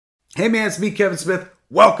Hey man, it's me, Kevin Smith.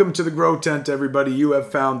 Welcome to the Grow Tent, everybody. You have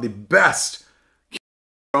found the best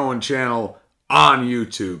growing channel on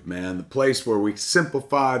YouTube, man. The place where we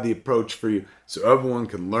simplify the approach for you so everyone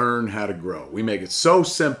can learn how to grow. We make it so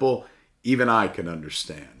simple, even I can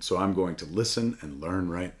understand. So I'm going to listen and learn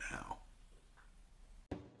right now.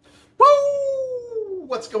 Woo!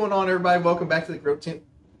 What's going on, everybody? Welcome back to the Grow Tent.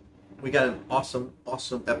 We got an awesome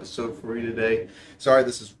episode for you today. Sorry,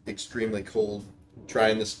 this is extremely cold. I'm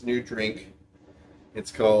trying this new drink.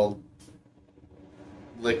 It's called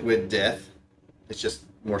Liquid Death. It's just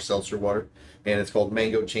more seltzer water. And it's called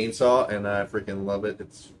Mango Chainsaw, and I freaking love it.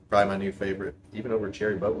 It's probably my new favorite, even over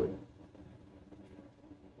cherry bubbly.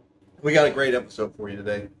 We got a great episode for you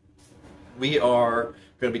today. We are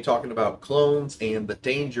going to be talking about clones and the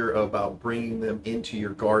danger about bringing them into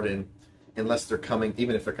your garden unless they're coming,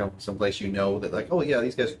 even if they're coming from someplace you know that like, oh yeah,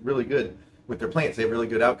 these guys are really good with their plants. They have really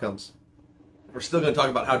good outcomes. We're still going to talk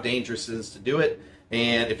about how dangerous it is to do it,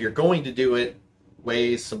 and if you're going to do it,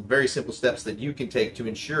 some very simple steps that you can take to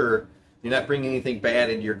ensure you're not bringing anything bad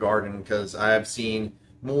into your garden, because I've seen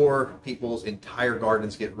more people's entire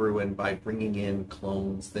gardens get ruined by bringing in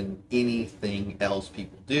clones than anything else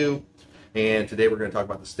people do. And today we're going to talk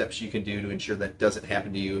about the steps you can do to ensure that doesn't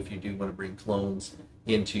happen to you if you do want to bring clones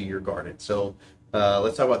into your garden. So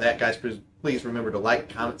let's talk about that, guys. Please remember to like,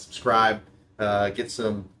 comment, subscribe, get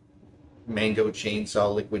some Mango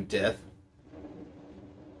Chainsaw Liquid Death,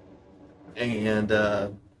 and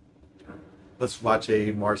let's watch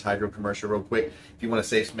a Mars Hydro commercial real quick. If you want to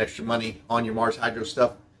save some extra money on your Mars Hydro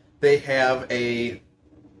stuff, they have a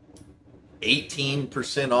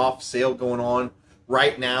 18% off sale going on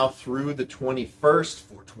right now through the 21st.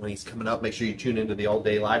 420 is coming up. Make sure you tune into the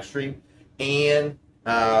all-day live stream. And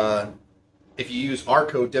if you use our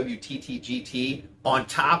code WTTGT on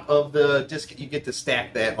top of the discount, you get to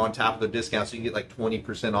stack that on top of the discount, so you can get like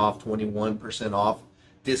 20% off, 21% off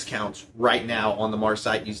discounts right now on the Mars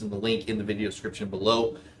site using the link in the video description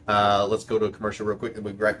below. Let's go to a commercial real quick and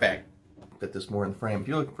we'll be right back. Put this more in the frame. If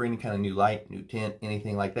you're looking for any kind of new light, new tint,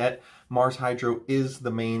 anything like that, Mars Hydro is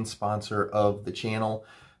the main sponsor of the channel.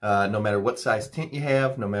 No matter what size tint you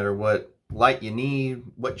have, no matter what light you need,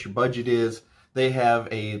 what your budget is, they have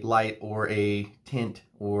a light or a tint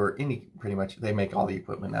or any, pretty much, they make all the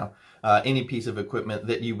equipment now. Any piece of equipment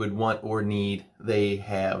that you would want or need, they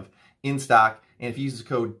have in stock. And if you use the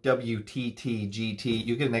code WTTGT,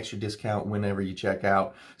 you get an extra discount whenever you check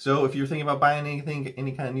out. So if you're thinking about buying anything,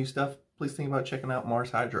 any kind of new stuff, please think about checking out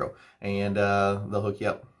Mars Hydro, and they'll hook you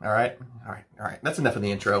up. All right? All right. That's enough of the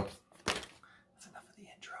intro.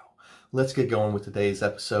 Let's get going with today's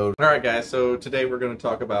episode. All right, guys, so today we're going to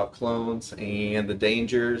talk about clones and the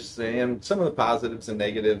dangers and some of the positives and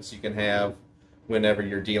negatives you can have whenever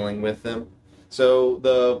you're dealing with them. So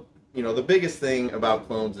the biggest thing about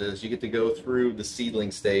clones is you get to go through the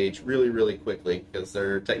seedling stage really quickly, because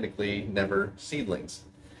they're technically never seedlings.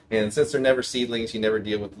 And since they're never seedlings, you never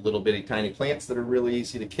deal with the little bitty tiny plants that are really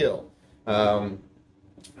easy to kill.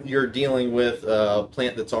 You're dealing with a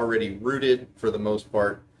plant that's already rooted for the most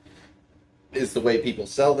part, is the way people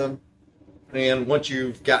sell them. And once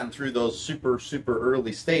you've gotten through those super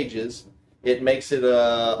early stages, it makes it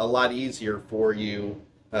a lot easier for you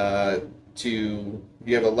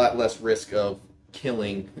you have a lot less risk of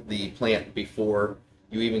killing the plant before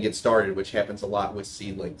you even get started, which happens a lot with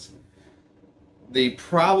seedlings. The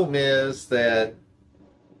problem is that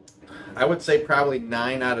I would say probably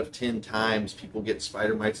 9 out of 10 times people get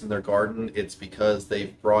spider mites in their garden, it's because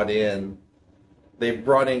they've brought in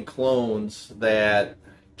clones that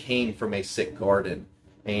came from a sick garden,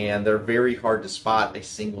 and they're very hard to spot a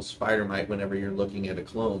single spider mite whenever you're looking at a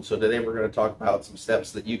clone. So today we're going to talk about some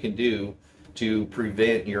steps that you can do to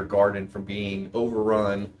prevent your garden from being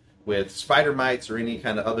overrun with spider mites or any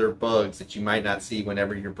kind of other bugs that you might not see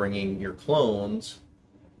whenever you're bringing your clones.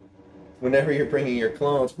 What are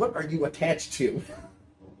you attached to?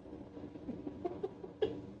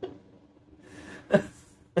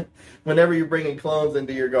 Whenever you're bringing clones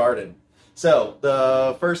into your garden. So,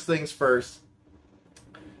 the first things first,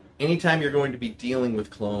 anytime you're going to be dealing with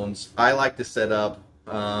clones, I like to set up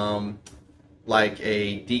like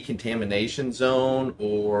a decontamination zone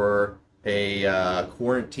or a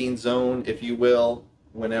quarantine zone, if you will,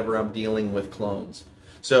 whenever I'm dealing with clones.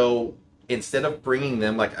 So, instead of bringing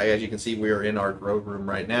them, like as you can see, we are in our grow room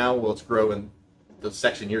right now. Well, it's growing. The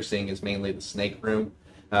section you're seeing is mainly the snake room.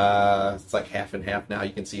 It's like half and half now.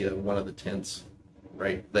 You can see one of the tents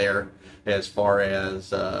right there as far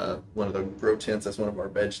as one of the grow tents. That's one of our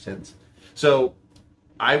veg tents. So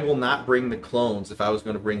I will not bring the clones. If I was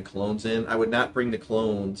going to bring clones in, I would not bring the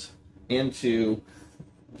clones into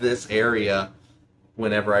this area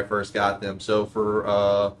whenever I first got them. So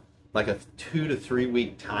for like a 2 to 3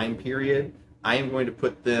 week time period, I am going to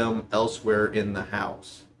put them elsewhere in the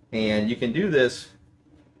house. And you can do this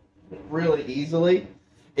really easily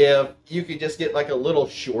if you could just get like a little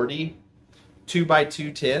shorty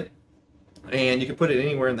 2x2 tent, and you can put it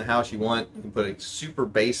anywhere in the house you want. You can put a super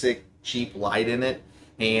basic cheap light in it,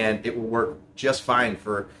 and it will work just fine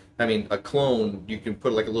for, I mean, a clone. You can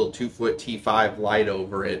put like a little 2-foot T5 light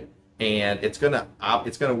over it, and it's gonna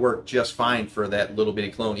work just fine for that little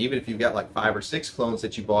bitty clone. Even if you've got like 5 or 6 clones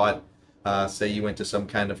that you bought, say you went to some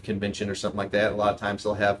kind of convention or something like that. A lot of times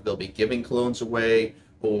they'll be giving clones away,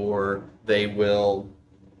 or they will.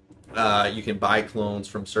 You can buy clones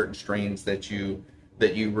from certain strains that you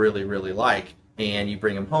really like, and you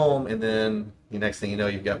bring them home, and then the next thing you know,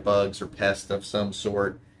 you've got bugs or pests of some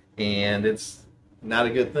sort, and it's not a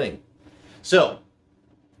good thing. So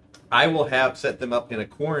I will have set them up in a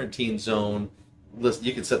quarantine zone. Listen,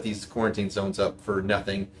 you can set these quarantine zones up for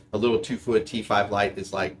nothing. A little 2-foot T5 light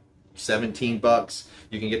is like $17.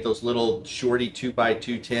 You can get those little shorty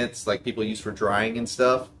 2x2 tents like people use for drying and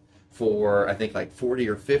stuff for, I think, like $40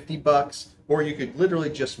 or $50. Or you could literally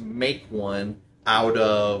just make one out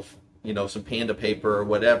of, you know, some panda paper or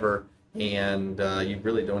whatever, and you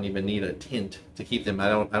really don't even need a tent to keep them. I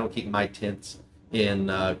don't keep my tents in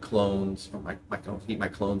clones, or I don't keep my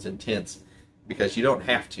clones in tents because you don't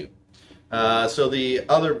have to. So the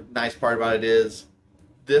other nice part about it is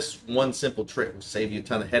this one simple trick will save you a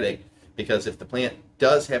ton of headache, because if the plant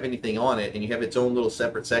does have anything on it and you have its own little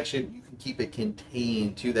separate section, you can keep it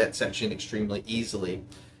contained to that section extremely easily.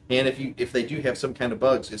 And if they do have some kind of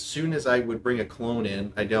bugs, as soon as I would bring a clone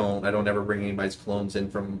in, I don't ever bring anybody's clones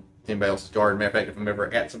in from anybody else's garden. Matter of fact, if I'm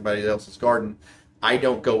ever at somebody else's garden, I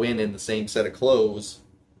don't go in the same set of clothes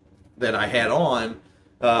that I had on.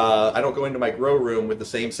 I don't go into my grow room with the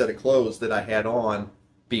same set of clothes that I had on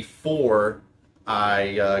before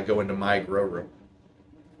I go into my grow room.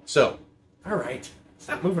 So, all right,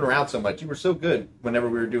 stop moving around so much. You were so good whenever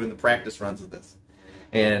we were doing the practice runs of this,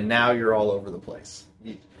 and now you're all over the place.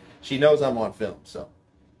 She knows I'm on film, so.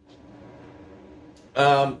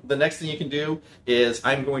 The next thing you can do is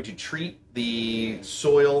I'm going to treat the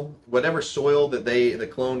soil, whatever soil that the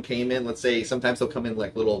clone came in. Let's say sometimes they'll come in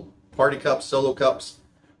like little party cups, solo cups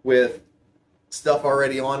with stuff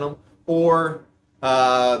already on them, or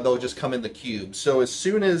they'll just come in the cube. So as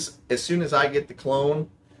soon as I get the clone,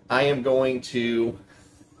 I am going to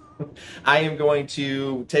take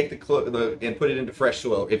the and put it into fresh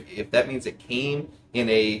soil. If that means it came in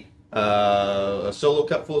a solo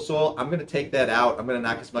cup full of soil, I'm going to take that out. I'm going to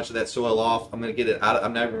knock as much of that soil off. I'm going to get it out.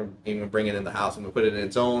 I'm never even going to bring it in the house. I'm going to put it in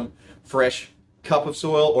its own fresh cup of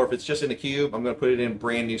soil, or if it's just in a cube, I'm going to put it in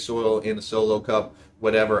brand new soil in a solo cup,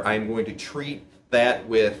 whatever. I'm going to treat that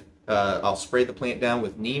with, I'll spray the plant down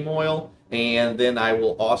with neem oil, and then I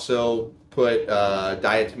will also put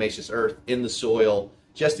diatomaceous earth in the soil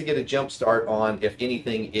just to get a jump start on if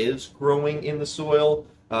anything is growing in the soil,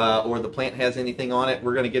 or the plant has anything on it.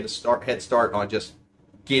 We're going to get a head start on just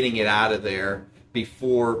getting it out of there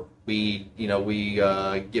before we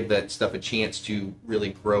give that stuff a chance to really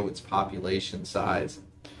grow its population size.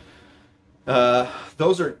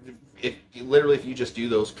 Those are, if you just do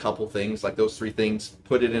those couple things, like those 3 things,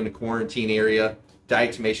 put it in a quarantine area,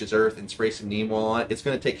 diatomaceous earth, and spray some neem oil on it, it's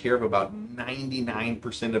going to take care of about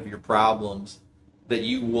 99% of your problems that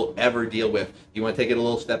you will ever deal with. You want to take it a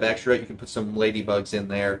little step extra, you can put some ladybugs in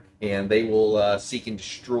there, and they will seek and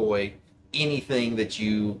destroy anything that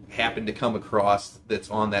you happen to come across that's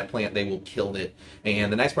on that plant. They will kill it. And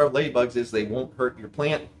the nice part with ladybugs is they won't hurt your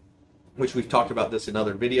plant, which we've talked about this in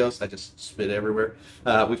other videos. I just spit everywhere.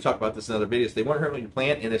 We've talked about this in other videos. They won't hurt your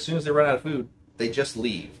plant, and as soon as they run out of food, they just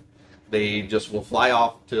leave. They just will fly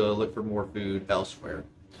off to look for more food elsewhere.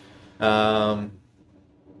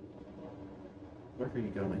 Where are you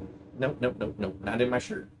going? Nope, not in my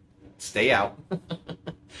shirt. Stay out.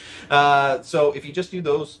 So if you just do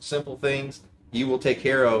those simple things, you will take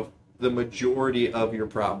care of the majority of your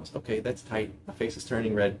problems. Okay, that's tight. My face is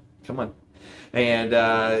turning red. Come on. And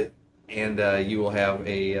you will have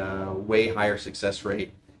a way higher success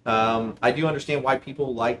rate. I do understand why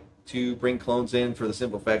people like to bring clones in, for the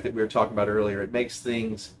simple fact that we were talking about earlier. It makes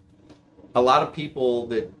things, a lot of people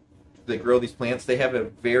that grow these plants, they have a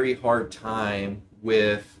very hard time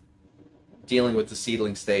with dealing with the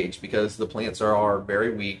seedling stage because the plants are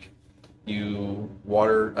very weak. You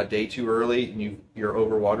water a day too early and you're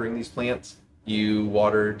overwatering these plants. You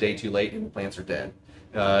water a day too late and the plants are dead.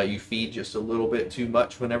 You feed just a little bit too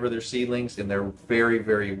much whenever they're seedlings, and they're very,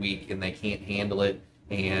 very weak and they can't handle it,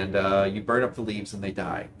 and you burn up the leaves and they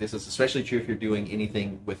die. This is especially true if you're doing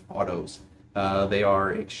anything with autos. They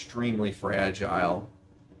are extremely fragile.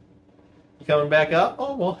 You coming back up?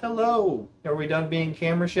 Oh, well, hello. Are we done being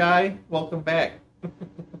camera shy? Welcome back.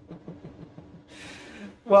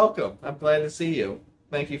 Welcome. I'm glad to see you.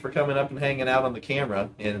 Thank you for coming up and hanging out on the camera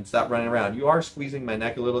and stop running around. You are squeezing my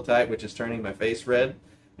neck a little tight, which is turning my face red.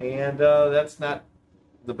 And that's not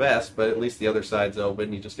the best, but at least the other side's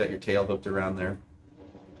open. You just got your tail hooked around there.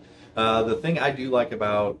 The thing I do like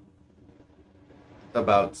about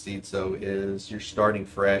seeds, though, is you're starting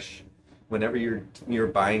fresh. Whenever you're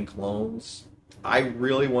buying clones, I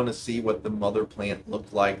really want to see what the mother plant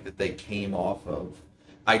looked like that they came off of.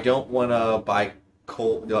 I don't want to buy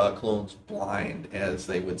clones blind, as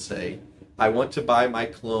they would say. I want to buy my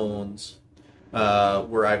clones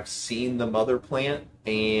where I've seen the mother plant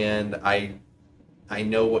and I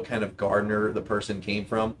know what kind of gardener the person came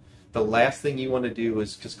from. The last thing you want to do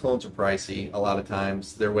is, because clones are pricey a lot of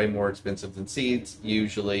times, they're way more expensive than seeds,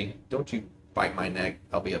 usually. Don't you bite my neck,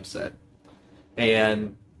 I'll be upset.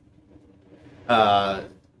 And the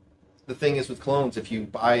thing is with clones, if you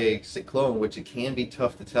buy a sick clone, which it can be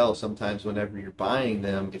tough to tell sometimes whenever you're buying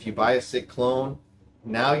them, if you buy a sick clone,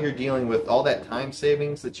 now you're dealing with all that time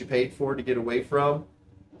savings that you paid for to get away from.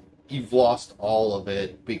 You've lost all of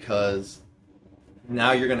it, because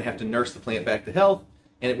now you're going to have to nurse the plant back to health,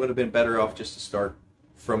 and it would have been better off just to start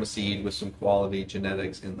from a seed with some quality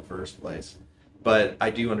genetics in the first place. But I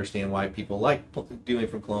do understand why people like doing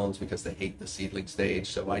from clones, because they hate the seedling stage.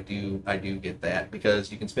 So I do get that,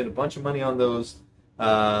 because you can spend a bunch of money on those,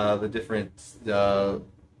 the different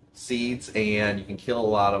seeds, and you can kill a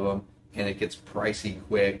lot of them, and it gets pricey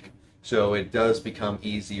quick. So it does become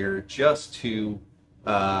easier just to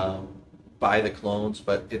buy the clones,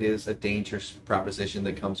 but it is a dangerous proposition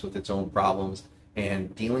that comes with its own problems.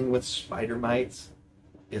 And dealing with spider mites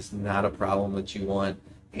is not a problem that you want.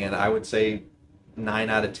 And I would say 9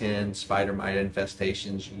 out of 10 spider mite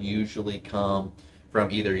infestations usually come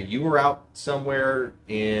from either you were out somewhere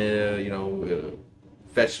in,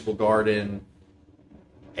 vegetable garden,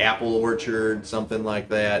 apple orchard, something like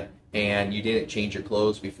that, and you didn't change your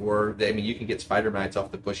clothes before. I mean, you can get spider mites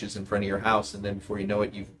off the bushes in front of your house, and then before you know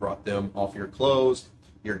it, you've brought them off your clothes.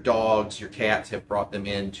 Your dogs, your cats have brought them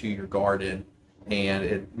into your garden, and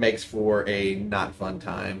it makes for a not fun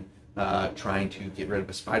time trying to get rid of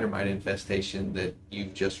a spider mite infestation that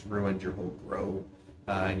you've just ruined your whole grow,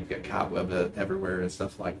 and you've got cobweb everywhere and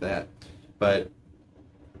stuff like that. But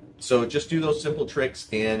so just do those simple tricks,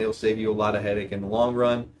 and it'll save you a lot of headache in the long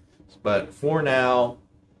run. But for now,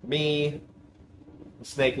 me,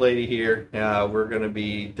 Snake Lady here, we're going to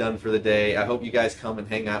be done for the day. I hope you guys come and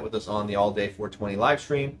hang out with us on the All Day 420 live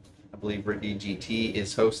stream. I believe Ricky GT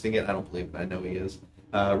is hosting it. I don't believe it, I know he is.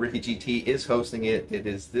 Ricky GT is hosting it. It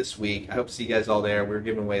is this week. I hope to see you guys all there. We're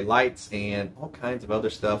giving away lights and all kinds of other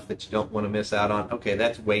stuff that you don't want to miss out on. Okay,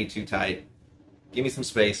 that's way too tight. Give me some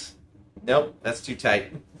space. Nope, that's too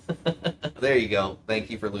tight. There you go. Thank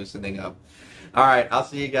you for loosening up. All right, I'll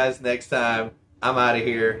see you guys next time. I'm out of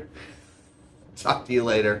here. Talk to you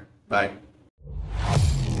later. Bye.